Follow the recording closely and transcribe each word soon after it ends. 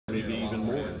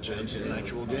intense in an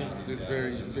actual game. Just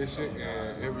very efficient,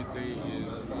 and everything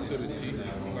is to the T.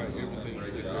 Like everything is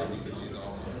very efficient.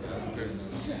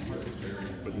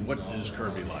 But what is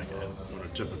Kirby like on a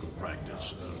typical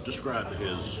practice? Describe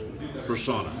his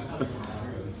persona.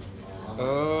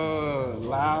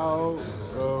 Loud,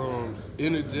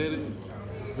 energetic,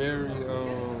 very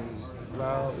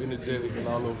loud, energetic, and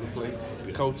all over the place.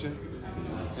 Coaching,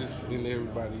 just in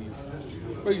everybody's,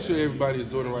 making sure everybody is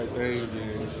doing the right thing,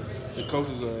 and the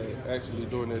coaches are actually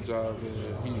doing their job,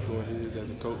 and he's doing his as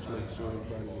a coach, making sure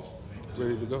everybody is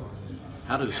ready to go.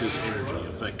 How does his energy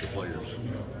affect the players?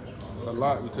 A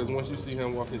lot, because once you see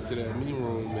him walk into that meeting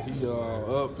room and he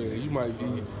up,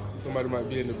 and somebody might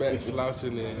be in the back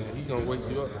slouching, and he gonna wake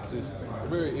you up. Just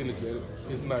very energetic.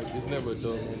 It's never a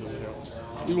dull moment with him.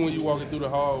 Even when you walking through the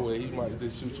hallway, he might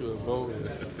just shoot you a vote and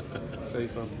say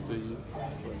something to you.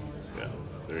 Yeah,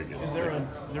 very good. Is there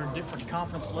a different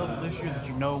confidence level this year that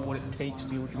you know what it takes to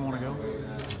be what you want to go?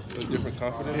 A different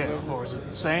confidence level? Or is it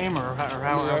the same, or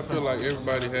how? I feel like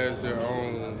everybody has their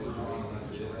own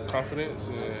confidence,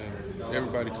 and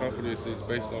everybody's confidence is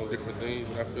based on different things,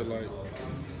 and I feel like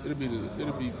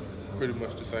it'll be pretty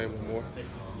much the same or more.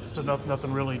 So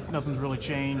nothing's really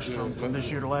changed from this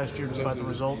year to last year, despite the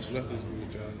results. Nothing's really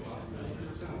changed.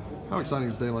 How exciting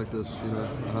is a day like this?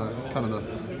 Kind of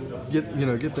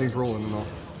get things rolling and all.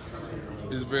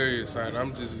 It's very exciting.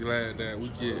 I'm just glad that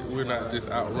we're not just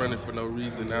out running for no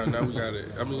reason. Now we got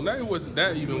it. I mean, that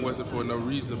wasn't for no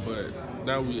reason, but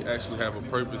now we actually have a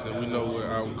purpose and we know what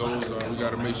our goals are. We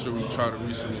got to make sure we try to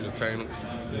reach them and attain them.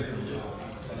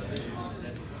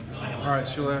 All right,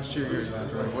 so last year,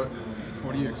 Andre,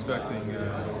 what are you expecting?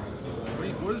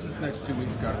 What is this next 2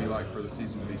 weeks got to be like for the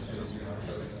season to be successful?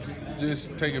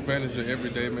 Just take advantage of every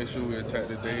day, make sure we attack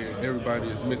the day, and everybody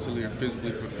is mentally and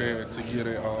physically prepared to get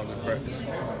it all in practice.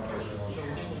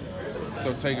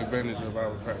 So take advantage of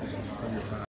our practices.